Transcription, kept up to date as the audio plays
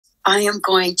I am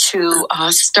going to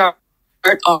start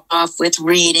off with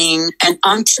reading, and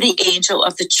unto the angel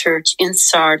of the church in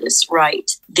Sardis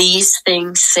write, these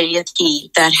things saith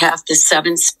he that hath the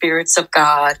 7 spirits of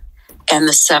God and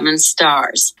the 7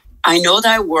 stars. I know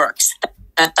thy works,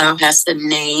 that thou hast a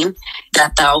name,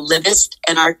 that thou livest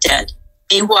and art dead.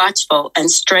 Be watchful and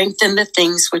strengthen the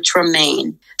things which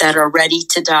remain, that are ready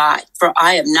to die. For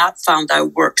I have not found thy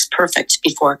works perfect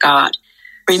before God.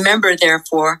 Remember,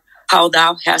 therefore, how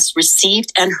thou hast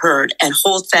received and heard, and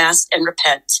hold fast and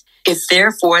repent. If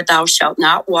therefore thou shalt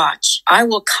not watch, I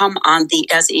will come on thee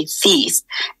as a thief,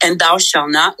 and thou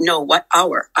shalt not know what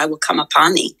hour I will come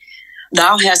upon thee.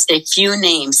 Thou hast a few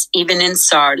names, even in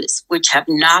Sardis, which have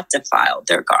not defiled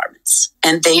their garments,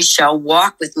 and they shall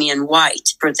walk with me in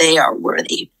white, for they are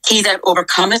worthy. He that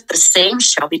overcometh, the same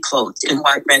shall be clothed in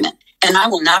white raiment, and I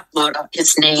will not blot out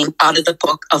his name out of the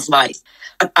book of life,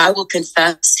 but I will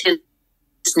confess his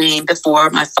name before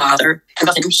my Father, and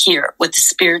let him hear what the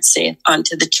Spirit saith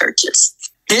unto the churches.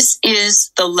 This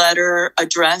is the letter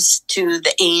addressed to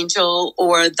the angel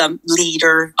or the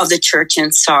leader of the church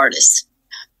in Sardis.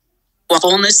 The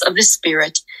fullness of the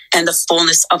Spirit and the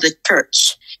fullness of the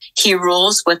church. He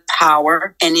rules with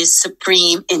power and is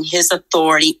supreme in his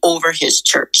authority over his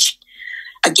church.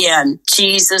 Again,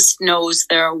 Jesus knows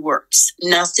their works.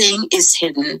 Nothing is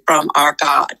hidden from our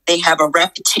God. They have a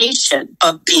reputation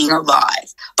of being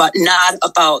alive, but not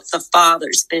about the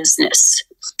Father's business.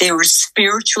 They were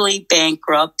spiritually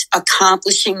bankrupt,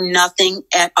 accomplishing nothing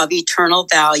of eternal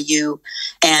value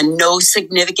and no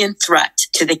significant threat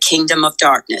to the kingdom of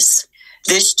darkness.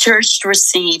 This church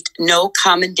received no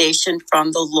commendation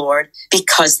from the Lord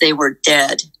because they were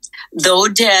dead. Though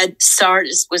dead,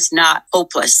 Sardis was not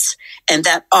hopeless, and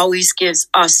that always gives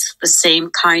us the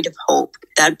same kind of hope,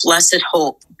 that blessed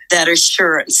hope, that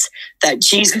assurance that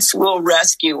Jesus will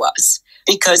rescue us,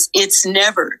 because it's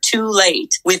never too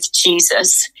late with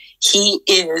Jesus. He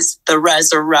is the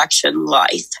resurrection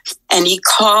life, and he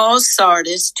calls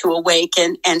Sardis to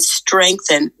awaken and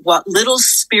strengthen what little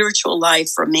spiritual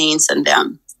life remains in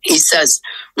them. He says,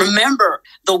 remember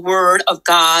the word of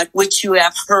God, which you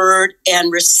have heard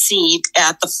and received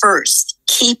at the first.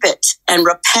 Keep it and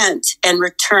repent and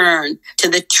return to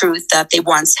the truth that they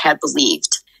once had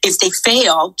believed. If they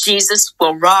fail, Jesus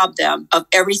will rob them of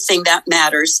everything that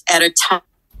matters at a time.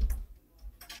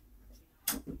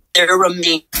 There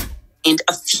remained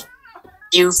a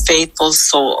few faithful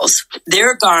souls.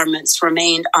 Their garments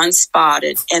remained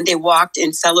unspotted, and they walked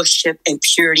in fellowship and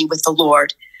purity with the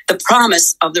Lord. The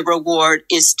promise of the reward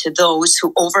is to those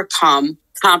who overcome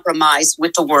compromise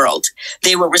with the world.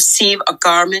 They will receive a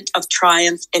garment of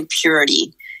triumph and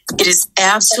purity. It is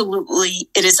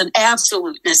an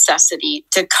absolute necessity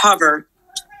to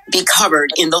be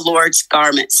covered in the Lord's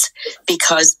garments,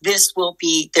 because this will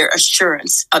be their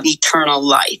assurance of eternal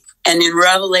life. And in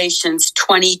Revelations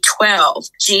 20:12,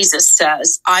 John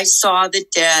says, I saw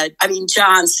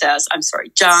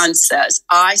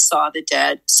the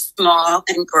dead, small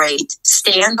and great,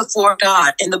 stand before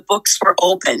God, and the books were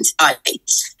opened,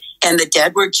 and the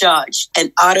dead were judged,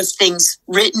 and out of things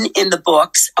written in the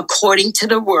books, according to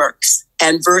the works.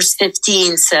 And verse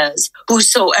 15 says,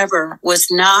 whosoever was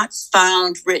not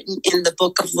found written in the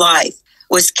book of life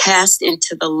was cast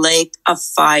into the lake of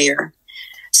fire.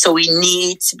 So we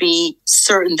need to be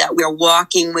certain that we're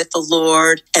walking with the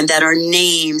Lord and that our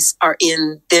names are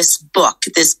in this book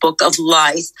of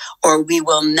life, or we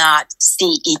will not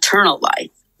see eternal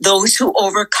life. Those who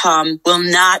overcome will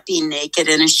not be naked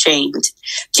and ashamed.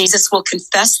 Jesus will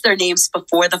confess their names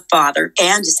before the Father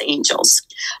and his angels.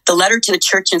 The letter to the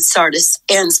church in Sardis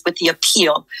ends with the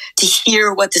appeal to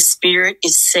hear what the Spirit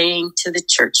is saying to the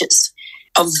churches.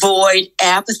 Avoid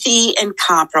apathy and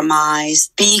compromise.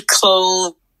 Be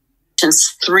clothed.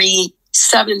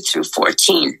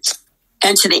 3:7-14.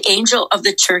 And to the angel of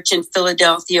the church in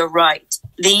Philadelphia write,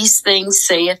 these things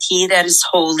saith he that is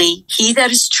holy, he that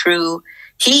is true,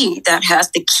 he that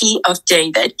hath the key of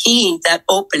David, he that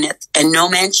openeth, and no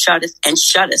man shutteth, and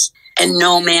shutteth, and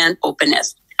no man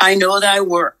openeth. I know thy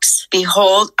works.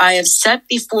 Behold, I have set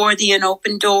before thee an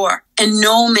open door, and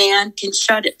no man can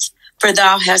shut it. For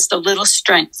thou hast a little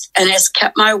strength, and hast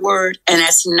kept my word, and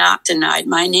hast not denied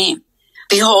my name.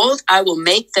 Behold, I will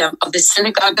make them of the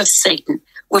synagogue of Satan,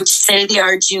 which say they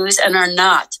are Jews and are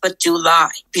not, but do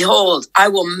lie. Behold, I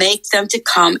will make them to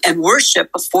come and worship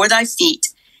before thy feet,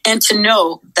 and to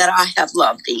know that I have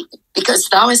loved thee. Because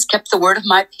thou hast kept the word of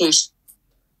my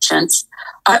patience,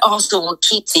 I also will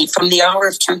keep thee from the hour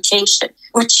of temptation,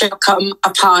 which shall come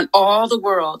upon all the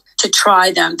world to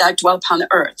try them that dwell upon the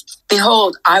earth.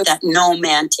 Behold, I that no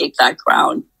man take thy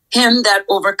crown. Him that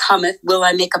overcometh will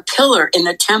I make a pillar in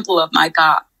the temple of my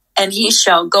God, and he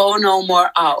shall go no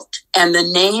more out. And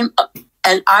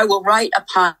and I will write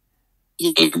upon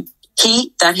him,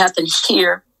 he that hath an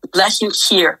ear, let him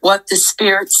hear what the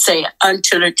Spirit saith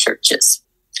unto the churches.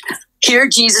 Here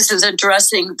Jesus is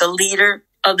addressing the leader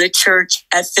of the church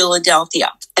at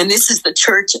Philadelphia. And this is the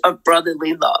church of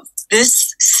brotherly love.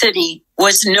 This city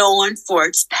was known for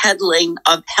its peddling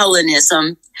of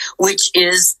Hellenism, which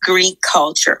is Greek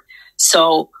culture.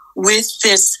 So with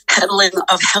this peddling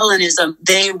of Hellenism,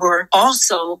 they were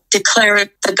also declaring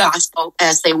the gospel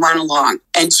as they went along.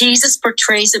 And Jesus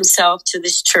portrays himself to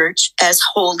this church as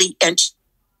holy, and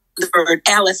the word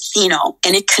alethino,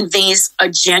 and it conveys a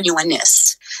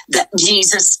genuineness that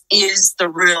Jesus is the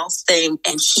real thing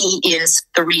and he is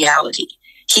the reality.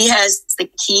 He has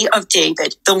the key of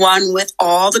David, the one with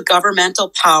all the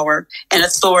governmental power and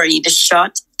authority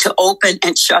to open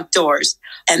and shut doors.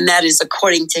 And that is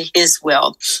according to his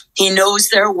will. He knows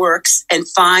their works and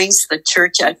finds the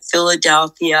church at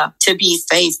Philadelphia to be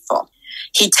faithful.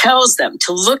 He tells them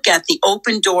to look at the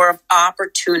open door of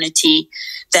opportunity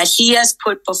that he has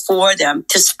put before them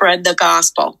to spread the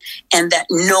gospel, and that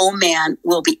no man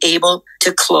will be able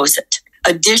to close it.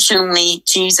 Additionally,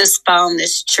 Jesus found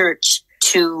this church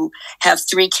to have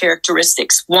three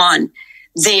characteristics. One,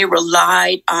 they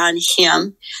relied on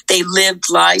him. They lived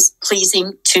lives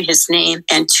pleasing to his name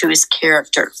and to his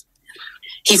character.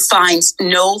 He finds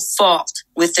no fault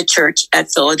with the church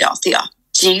at Philadelphia.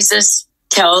 Jesus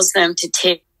tells them to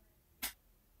take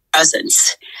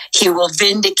presence. He will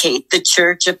vindicate the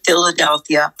church of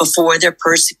Philadelphia before their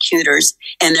persecutors,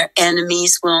 and their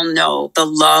enemies will know the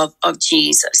love of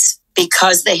Jesus.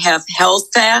 Because they have held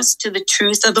fast to the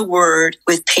truth of the word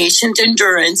with patient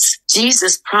endurance,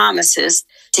 Jesus promises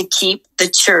to keep the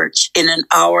church in an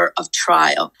hour of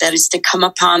trial that is to come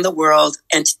upon the world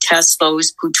and to test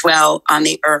those who dwell on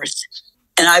the earth.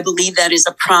 And I believe that is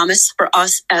a promise for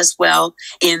us as well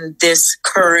in this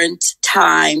current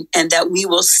time, and that we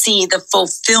will see the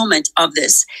fulfillment of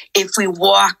this. If we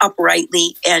walk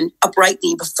uprightly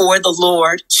before the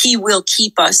Lord, he will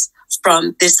keep us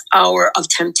from this hour of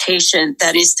temptation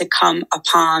that is to come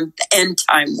upon the end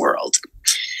time world.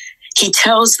 He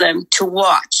tells them to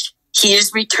watch. He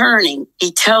is returning.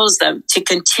 He tells them to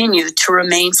continue to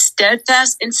remain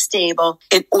steadfast and stable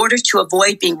in order to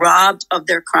avoid being robbed of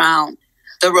their crown.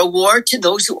 The reward to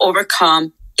those who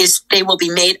overcome is they will be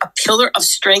made a pillar of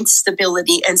strength,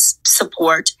 stability, and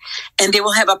support, and they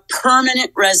will have a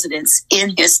permanent residence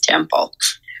in his temple.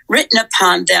 Written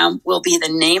upon them will be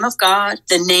the name of God,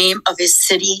 the name of his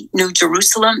city, New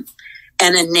Jerusalem,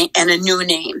 and a new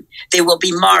name. They will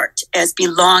be marked as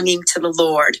belonging to the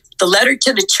Lord. The letter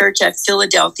to the church at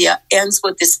Philadelphia ends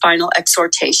with this final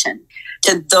exhortation.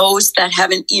 To those that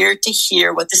have an ear to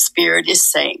hear what the Spirit is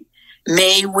saying,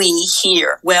 may we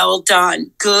hear, well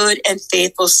done, good and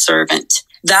faithful servant.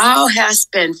 Thou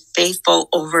hast been faithful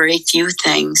over a few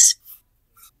things.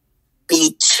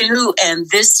 Be two, and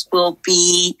this will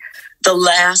be the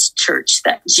last church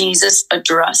that Jesus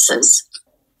addresses.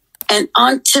 And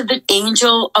unto the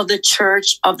angel of the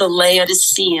church of the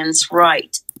Laodiceans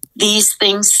write, these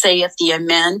things saith the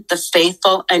Amen, the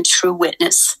faithful and true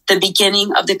witness, the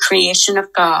beginning of the creation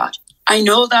of God. I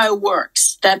know thy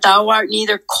works, that thou art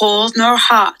neither cold nor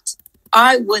hot.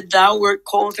 I would thou wert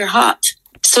cold or hot.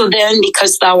 So then,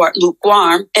 because thou art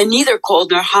lukewarm, and neither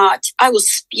cold nor hot, I will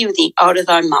spew thee out of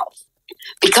thy mouth.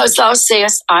 Because thou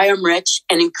sayest, I am rich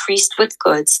and increased with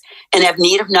goods, and have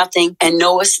need of nothing, and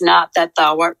knowest not that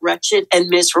thou art wretched and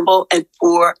miserable and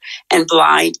poor and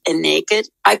blind and naked,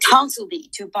 I counsel thee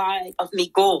to buy of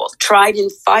me gold, tried in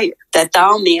fire, that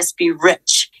thou mayest be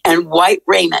rich, and white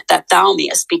raiment, that thou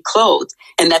mayest be clothed,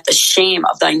 and that the shame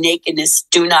of thy nakedness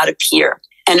do not appear.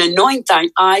 And anoint thine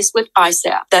eyes with eye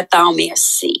salve, that thou mayest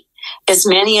see. As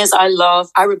many as I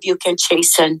love, I rebuke and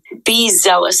chasten. Be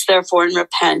zealous, therefore, and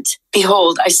repent.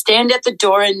 Behold, I stand at the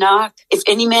door and knock. If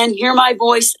any man hear my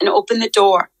voice and open the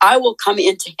door, I will come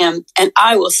into him, and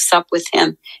I will sup with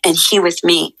him, and he with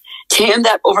me. To him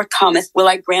that overcometh will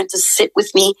I grant to sit with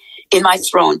me in my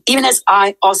throne, even as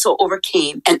I also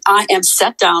overcame, and I am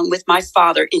set down with my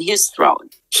Father in his throne.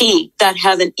 He that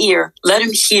hath an ear, let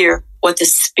him hear what the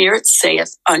Spirit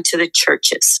saith unto the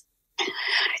churches.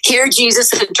 Here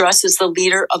Jesus addresses the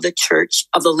leader of the church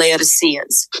of the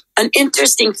Laodiceans. An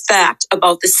interesting fact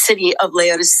about the city of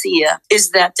Laodicea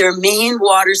is that their main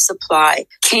water supply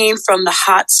came from the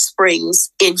hot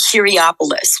springs in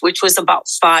Hierapolis, which was about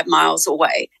 5 miles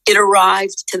away. It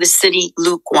arrived to the city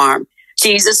lukewarm.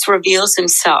 Jesus reveals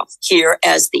himself here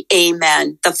as the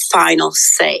Amen, the final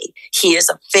say. He is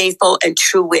a faithful and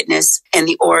true witness and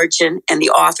the origin and the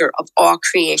author of all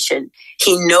creation.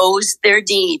 He knows their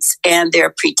deeds and their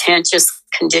pretentious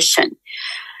condition.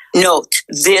 Note,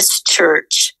 this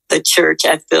church, the church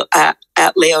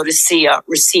at Laodicea,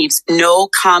 receives no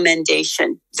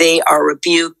commendation. They are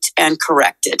rebuked and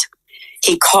corrected.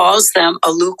 He calls them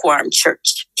a lukewarm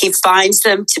church. He finds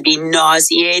them to be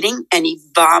nauseating, and he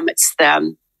vomits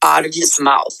them out of his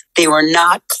mouth. They were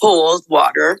not cold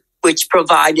water, which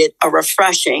provided a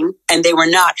refreshing, and they were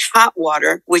not hot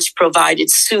water, which provided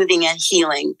soothing and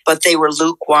healing, but they were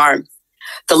lukewarm.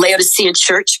 The Laodicean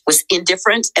church was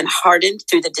indifferent and hardened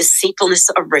through the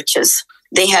deceitfulness of riches.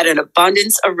 They had an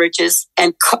abundance of riches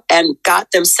and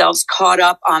got themselves caught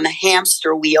up on the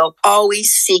hamster wheel,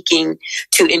 always seeking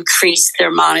to increase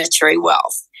their monetary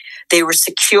wealth. They were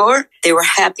secure, they were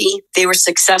happy, they were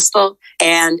successful,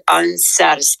 and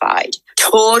unsatisfied,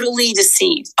 totally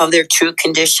deceived of their true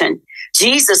condition.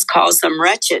 Jesus calls them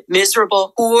wretched,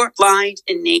 miserable, poor, blind,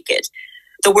 and naked.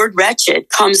 The word wretched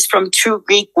comes from two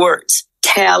Greek words,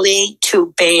 tali,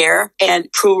 to bear, and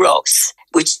pruros,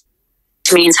 which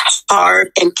means hard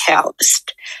and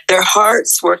calloused. Their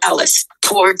hearts were callous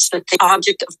towards the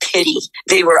object of pity.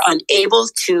 They were unable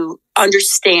to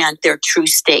understand their true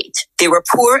state. They were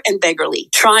poor and beggarly,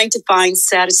 trying to find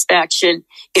satisfaction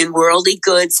in worldly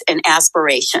goods and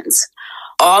aspirations.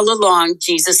 All along,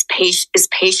 Jesus is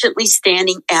patiently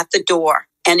standing at the door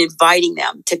and inviting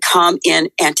them to come in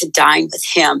and to dine with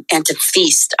him and to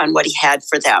feast on what he had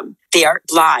for them. They are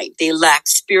blind. They lack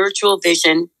spiritual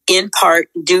vision, in part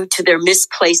due to their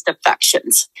misplaced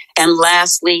affections. And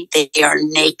lastly, they are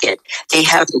naked. They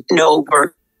have no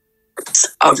works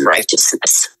of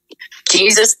righteousness.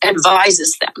 Jesus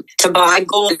advises them to buy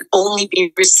gold and only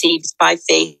be received by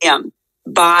faith in him.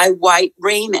 Buy white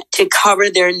raiment to cover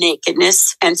their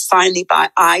nakedness, and finally buy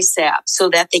eye salve so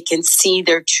that they can see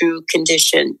their true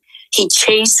condition. He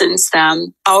chastens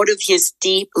them out of his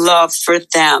deep love for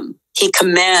them. His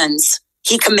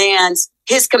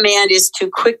command is to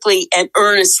quickly and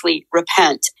earnestly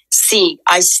repent. See,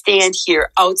 I stand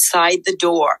here outside the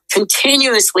door,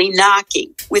 continuously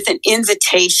knocking with an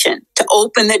invitation to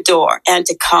open the door and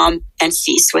to come and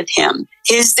feast with him.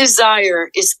 His desire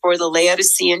is for the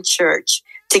Laodicean church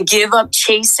to give up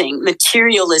chasing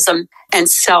materialism and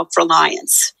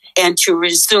self-reliance and to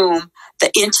resume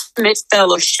the intimate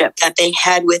fellowship that they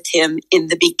had with him in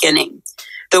the beginning.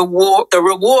 The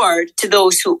reward to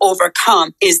those who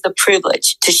overcome is the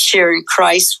privilege to share in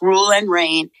Christ's rule and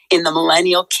reign in the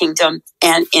millennial kingdom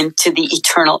and into the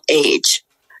eternal age.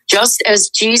 Just as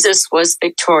Jesus was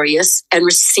victorious and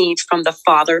received from the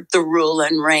Father the rule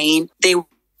and reign, they were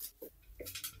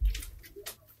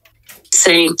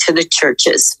saying to the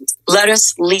churches, let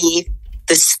us leave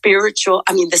the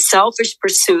selfish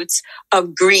pursuits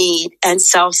of greed and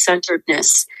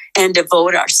self-centeredness and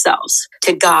devote ourselves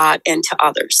to God and to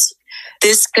others.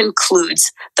 This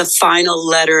concludes the final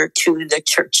letter to the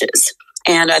churches.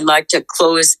 And I'd like to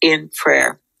close in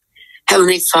prayer.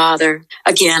 Heavenly Father,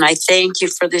 again, I thank you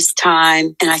for this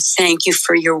time, and I thank you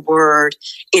for your word.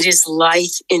 It is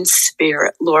life in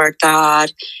spirit, Lord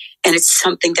God, and it's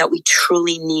something that we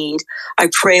truly need. I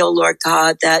pray, oh Lord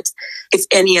God, that if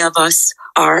any of us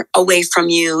are away from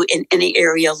you in any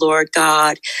area, Lord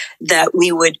God, that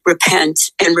we would repent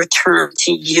and return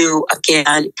to you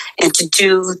again and to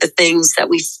do the things that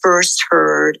we first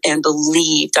heard and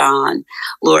believed on,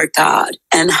 Lord God,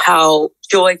 and how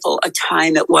joyful a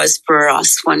time it was for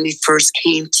us when we first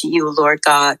came to you, Lord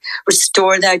God.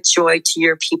 Restore that joy to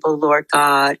your people, Lord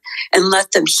God, and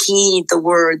let them heed the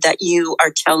word that you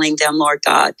are telling them, Lord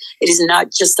God. It is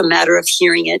not just a matter of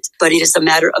hearing it, but it is a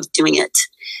matter of doing it.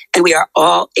 And we are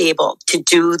all able to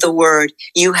do the word.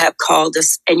 You have called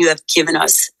us and you have given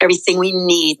us everything we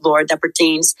need, Lord, that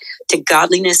pertains to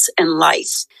godliness and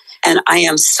life. And I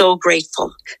am so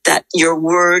grateful that your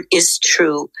word is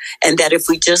true and that if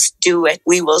we just do it,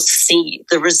 we will see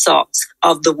the results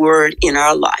of the word in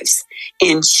our lives.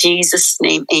 In Jesus'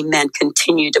 name, amen.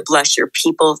 Continue to bless your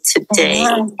people today.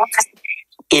 Amen.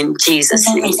 In Jesus'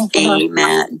 name,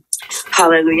 amen.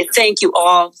 Hallelujah. Thank you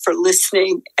all for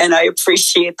listening, and I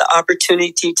appreciate the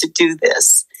opportunity to do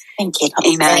this. Thank you.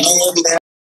 Amen.